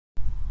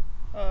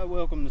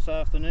Welcome this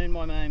afternoon.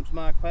 My name's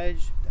Mark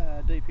Page,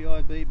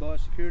 DPIB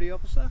Biosecurity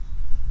Officer.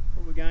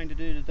 What we're going to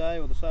do today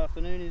or this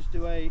afternoon is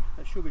do a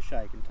sugar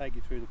shake and take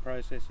you through the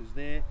processes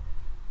there.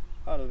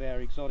 Part of our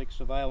exotic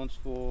surveillance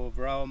for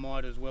varroa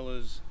mite as well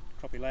as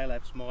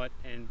Tropicalaps mite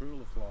and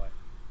Brula fly.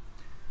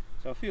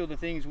 So a few of the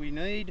things we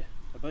need: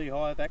 a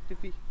beehive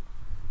activity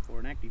or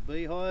an active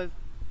beehive,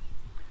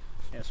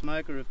 our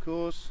smoker of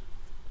course,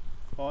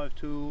 hive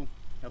tool,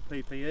 our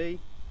PPE,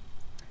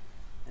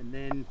 and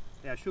then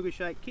our sugar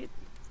shake kit.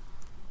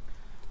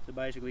 So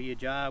basically your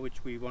jar,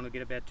 which we want to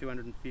get about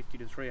 250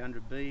 to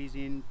 300 bees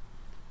in.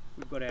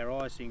 We've got our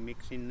icing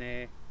mix in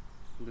there,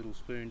 a little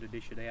spoon to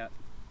dish it out.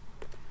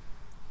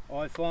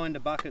 I find a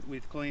bucket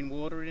with clean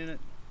water in it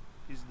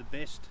is the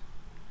best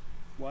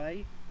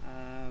way.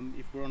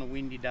 If we're on a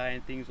windy day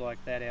and things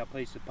like that, our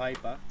piece of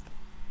paper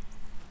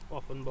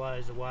often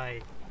blows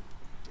away.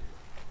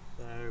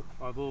 So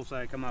I've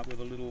also come up with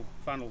a little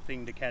funnel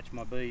thing to catch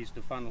my bees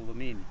to funnel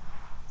them in.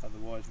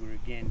 Otherwise we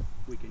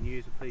can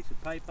use a piece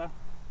of paper,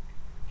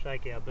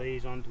 shake our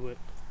bees onto it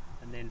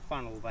and then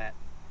funnel that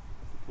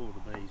to pull the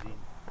bees in.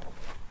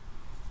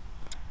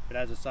 But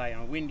as I say,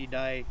 on a windy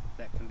day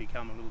that can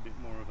become a little bit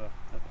more of a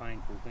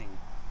painful thing.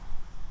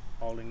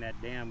 Holding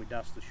that down, we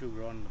dust the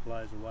sugar on and it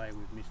blows away,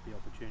 we've missed the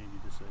opportunity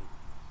to see.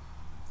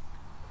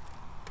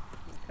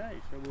 Okay,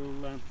 so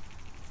we'll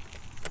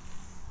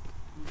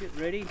get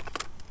ready.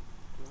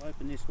 We'll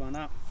open this one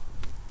up,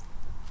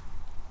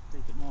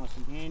 keep it nice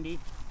and handy.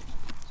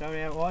 So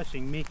our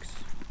icing mix,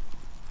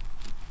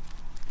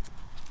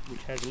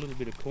 which has a little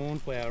bit of corn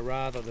flour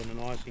rather than an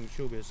icing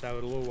sugar, so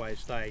it'll always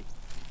stay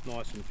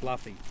nice and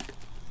fluffy.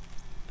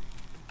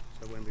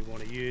 So when we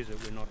want to use it,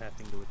 we're not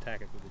having to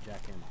attack it with a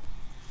jackhammer.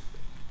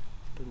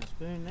 Put a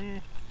spoon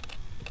there.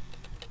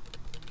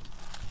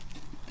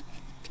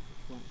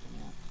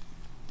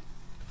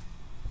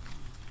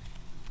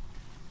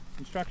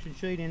 Instruction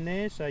sheet in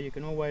there, so you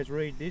can always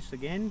read this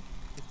again,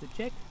 just to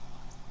check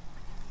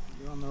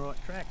you're on the right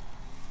track.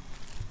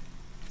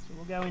 So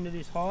we'll go into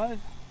this hive.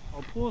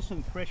 I'll pour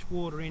some fresh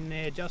water in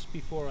there just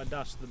before I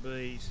dust the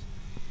bees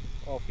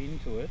off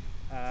into it,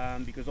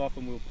 because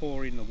often we'll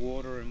pour in the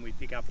water and we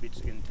pick up bits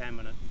of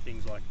contaminant and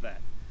things like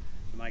that.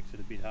 It makes it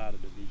a bit harder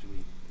to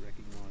visually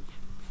recognise.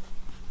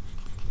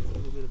 A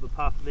little bit of a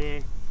puff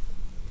there.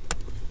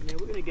 Now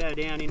we're going to go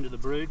down into the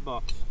brood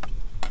box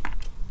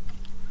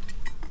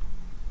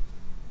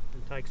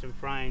and take some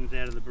frames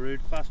out of the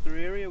brood cluster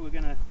area. We're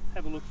going to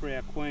have a look for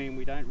our queen.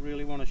 We don't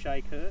really want to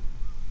shake her.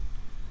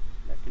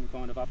 That can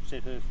kind of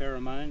upset her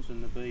pheromones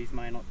and the bees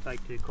may not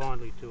take too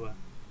kindly to her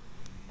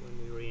when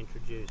we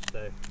reintroduce.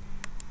 So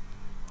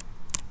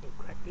we'll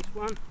crack this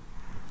one.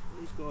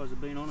 These guys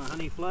have been on a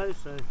honey flow,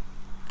 so they've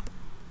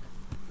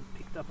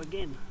picked up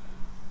again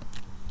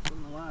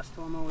from the last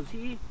time I was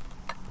here.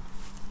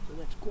 So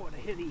that's quite a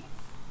heavy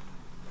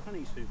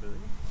honey super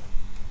there.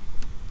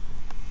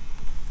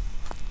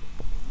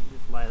 I'll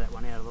just lay that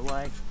one out of the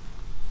way.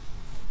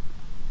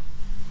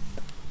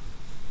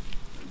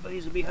 The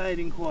bees are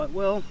behaving quite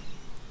well.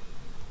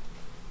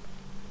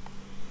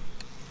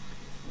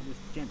 I'll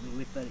just gently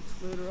lift that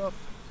excluder off.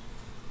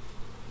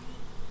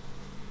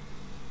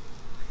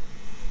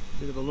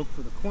 Bit of a look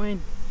for the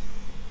queen.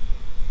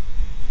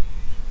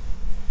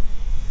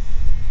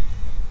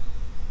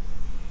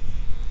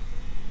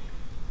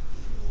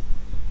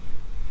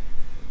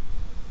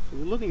 So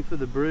we're looking for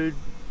the brood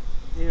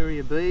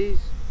area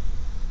bees.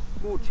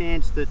 More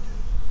chance that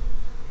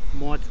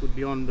mites would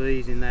be on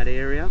bees in that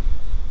area.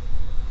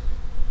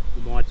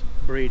 The mites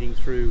breeding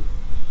through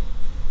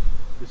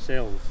the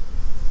cells.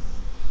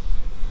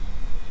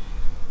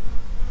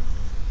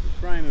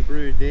 The frame of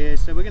brood there,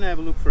 so we're going to have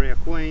a look for our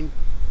queen.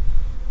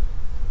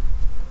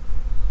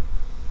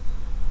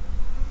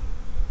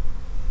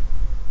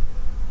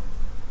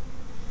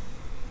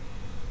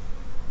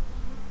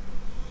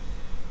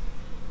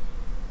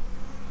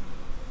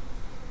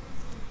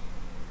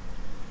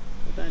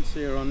 I don't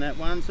see her on that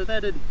one, so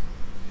that'd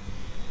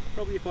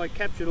probably, if I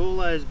captured all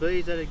those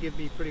bees, that'd give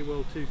me pretty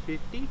well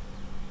 250,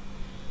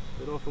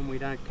 but often we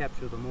don't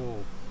capture them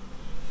all.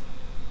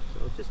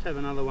 So I'll just have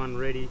another one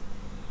ready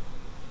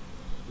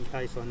in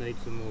case I need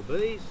some more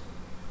bees.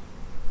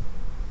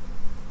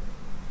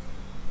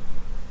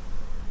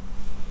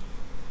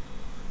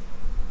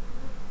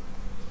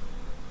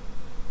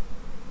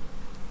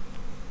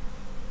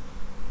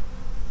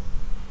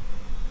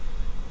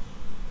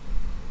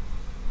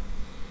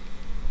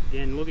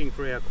 Again, looking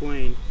for our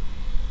queen.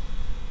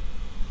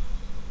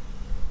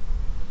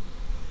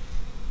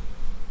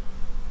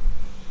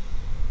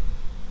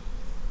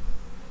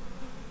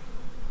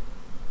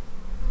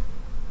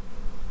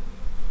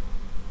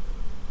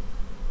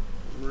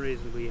 I'm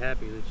reasonably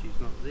happy that she's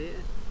not there.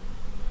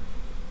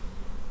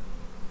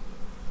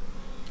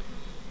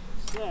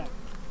 So,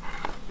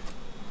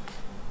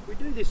 if we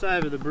do this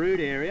over the brood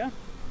area,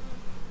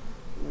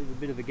 leave a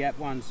bit of a gap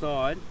one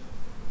side.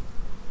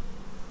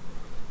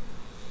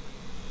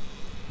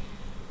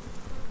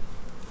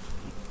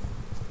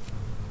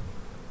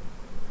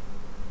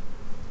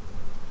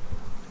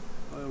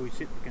 We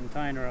sit the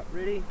container up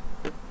ready.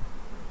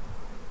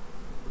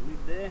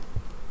 there.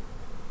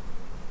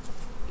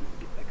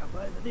 Get back up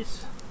over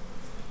this.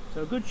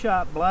 So a good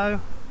sharp blow.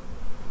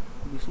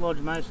 We dislodge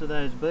most of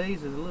those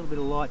bees. There's a little bit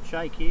of light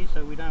shake here,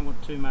 so we don't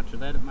want too much of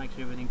that. It makes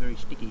everything very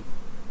sticky.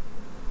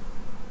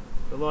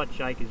 The light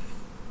shake is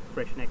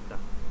fresh nectar.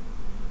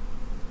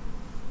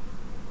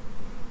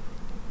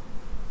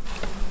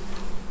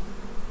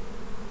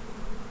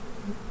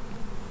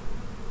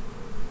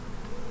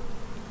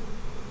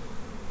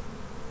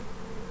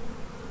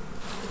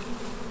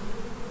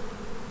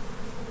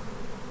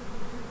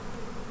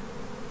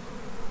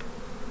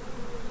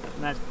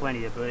 And that's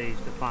plenty of bees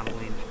to funnel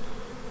in.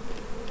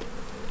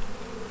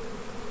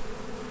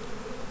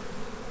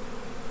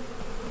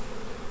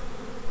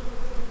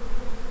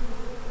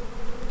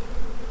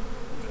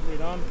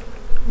 Lid on.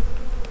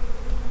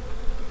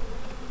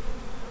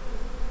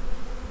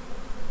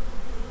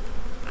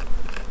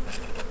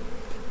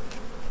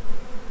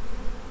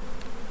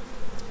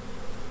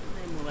 And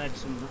then we'll add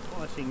some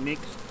icing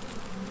mix.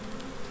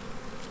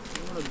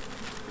 We want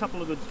a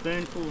couple of good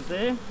spoonfuls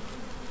there.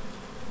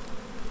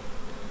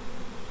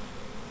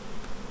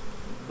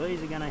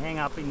 Bees are going to hang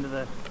up onto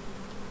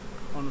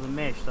the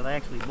mesh, so they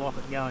actually block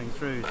it going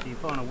through, so you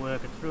kind of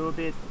work it through a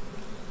bit.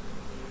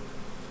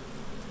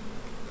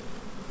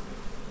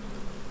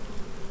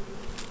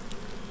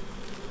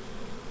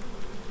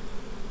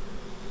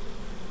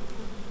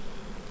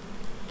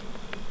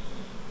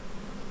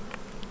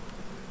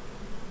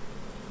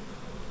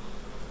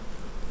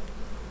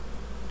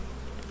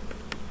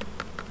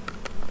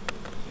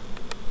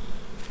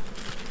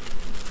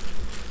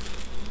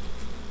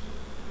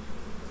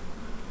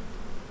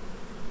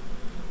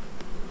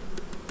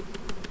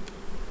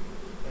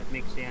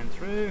 Mix down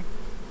through,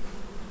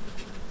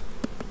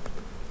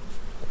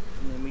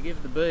 and then we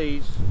give the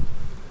bees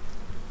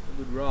a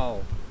good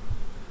roll.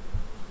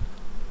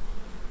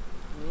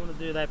 We want to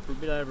do that for a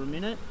bit over a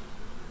minute.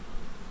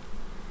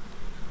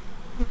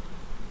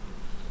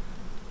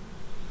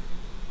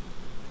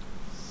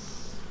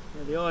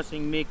 Now the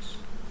icing mix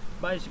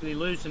basically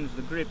loosens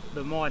the grip.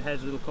 The mite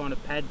has little kind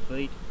of pad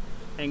feet,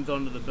 hangs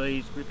onto the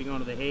bees, gripping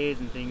onto the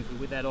hairs and things, but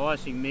with that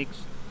icing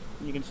mix,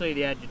 and you can see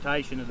the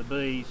agitation of the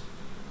bees,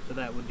 so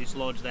that would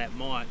dislodge that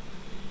mite.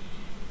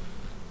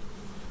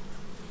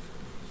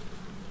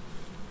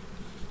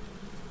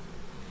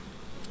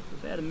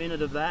 About a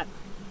minute of that.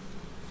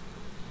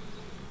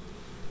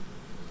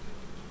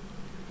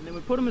 And then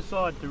we put them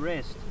aside to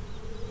rest.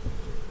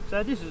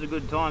 So this is a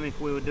good time if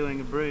we were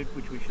doing a brood,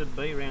 which we should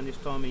be around this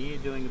time of year,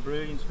 doing a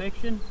brood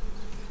inspection.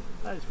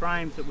 Those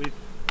frames that we've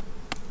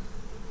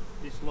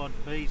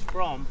dislodged bees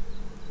from,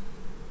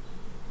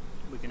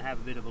 we can have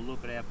a bit of a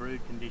look at our brood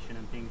condition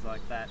and things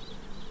like that.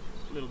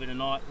 A little bit of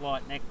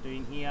light nectar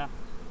in here,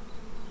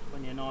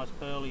 when your nice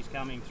pearlies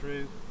coming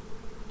through.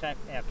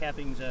 Our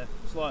cappings are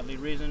slightly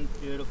risen,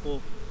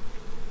 beautiful,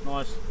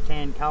 nice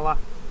tan colour,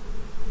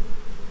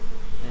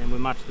 and we're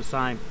much the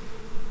same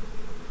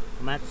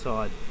on that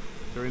side.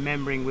 So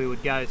remembering we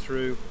would go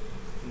through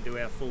and do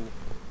our full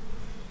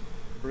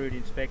brood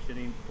inspection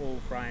in all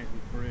frames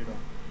with brood on.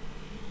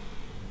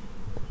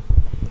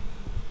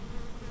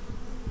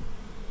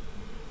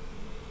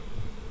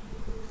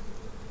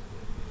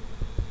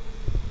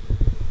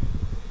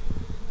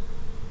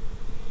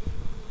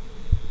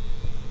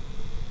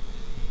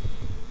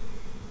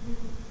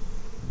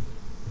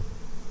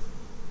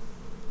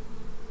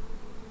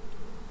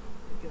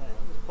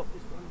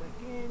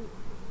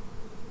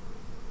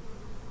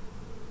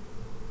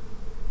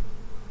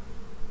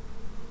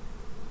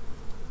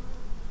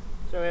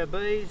 So our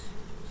bees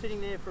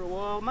sitting there for a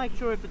while. Make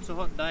sure if it's a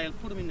hot day,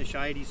 put them in the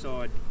shady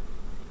side,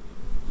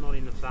 not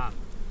in the sun.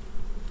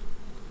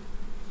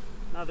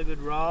 Another good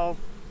roll.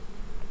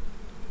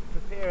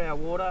 Prepare our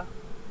water.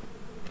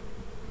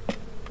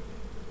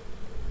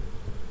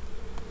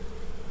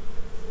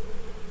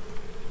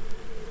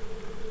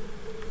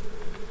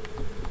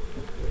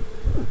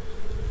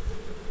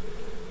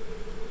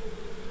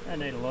 Don't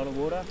need a lot of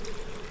water.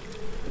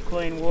 The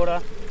clean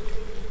water,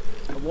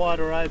 a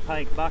wider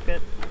opaque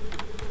bucket.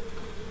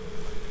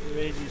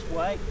 The easiest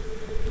way.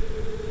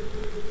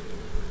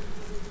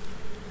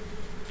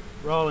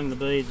 Rolling the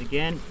bees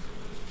again.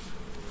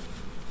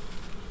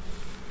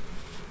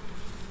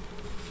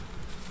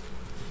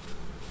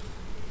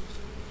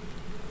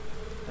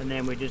 And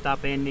then we're just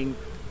upending.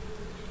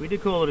 We do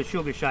call it a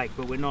sugar shake,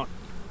 but we're not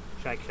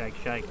shake, shake,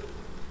 shake.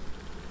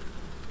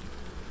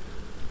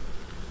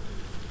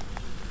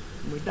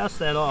 And we dust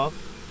that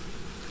off.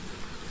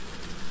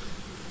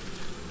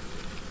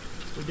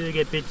 We do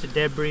get bits of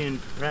debris, and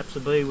perhaps a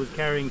bee was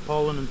carrying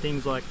pollen and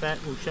things like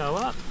that will show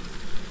up.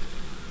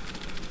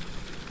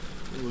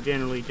 It will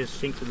generally just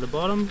sink to the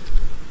bottom.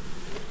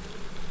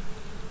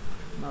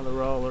 Another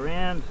roll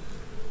around.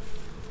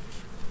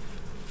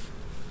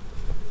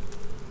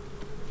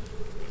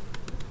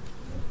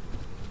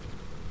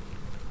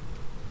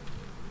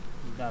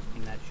 And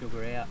dusting that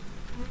sugar out.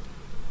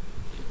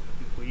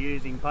 If we're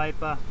using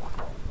paper,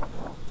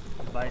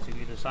 it's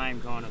basically the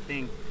same kind of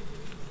thing.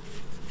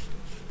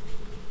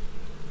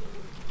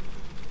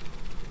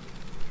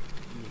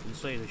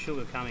 See the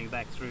sugar coming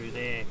back through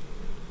there,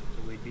 so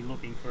So we'd be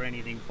looking for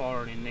anything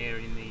foreign in there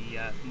in the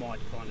mite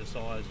kind of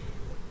size.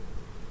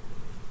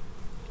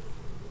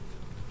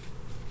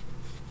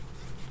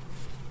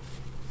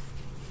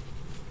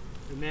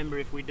 Remember,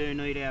 if we do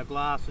need our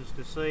glasses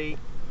to see,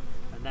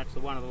 and that's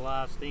one of the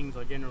last things,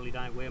 I generally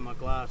don't wear my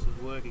glasses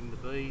working the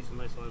bees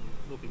unless I'm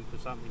looking for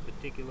something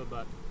particular,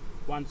 but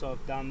once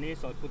I've done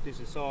this, I put this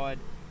aside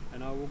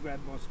and I will grab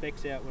my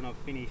specs out when I've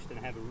finished and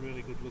have a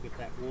really good look at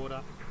that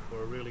water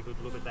or a really good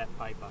look at that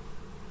paper.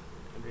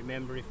 And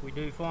remember, if we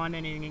do find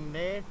anything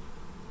there,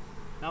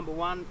 number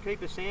one,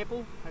 keep a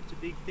sample, that's a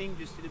big thing,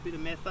 just did a bit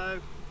of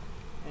metho,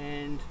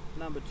 and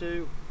number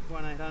two,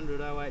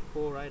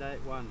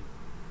 1-800-084-881.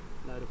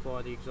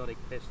 Notify the exotic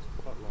pest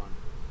hotline.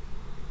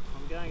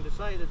 I'm going to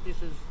say that this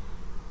is,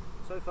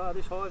 so far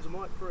this hive's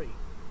mite free,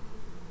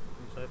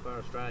 and so far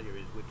Australia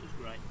is, which is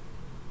great.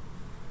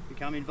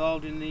 Become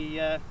involved in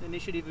the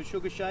initiative of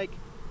Sugar Shake,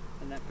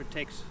 and that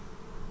protects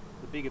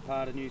the bigger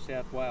part of New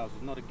South Wales.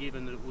 It's not a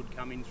given that it would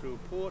come in through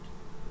a port,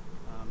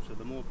 so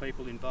the more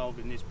people involved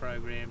in this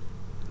program,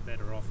 the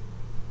better off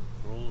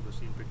for all of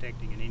us in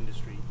protecting an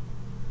industry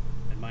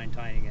and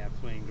maintaining our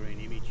clean green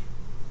image.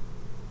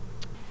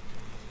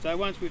 So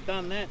once we've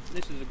done that,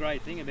 this is a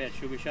great thing about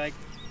Sugar Shake,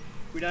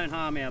 we don't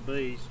harm our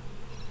bees.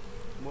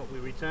 What we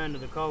return to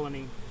the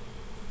colony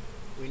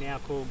we now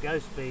call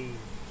ghost bees.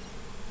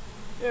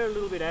 They're a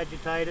little bit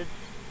agitated,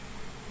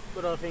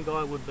 but I think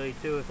I would be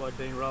too if I'd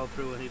been rolled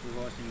through a heap of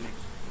icing mix.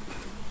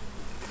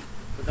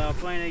 But they'll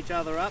clean each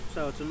other up,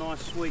 so it's a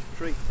nice sweet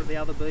treat for the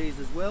other bees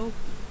as well.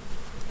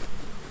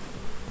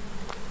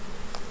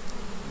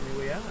 And there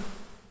we are.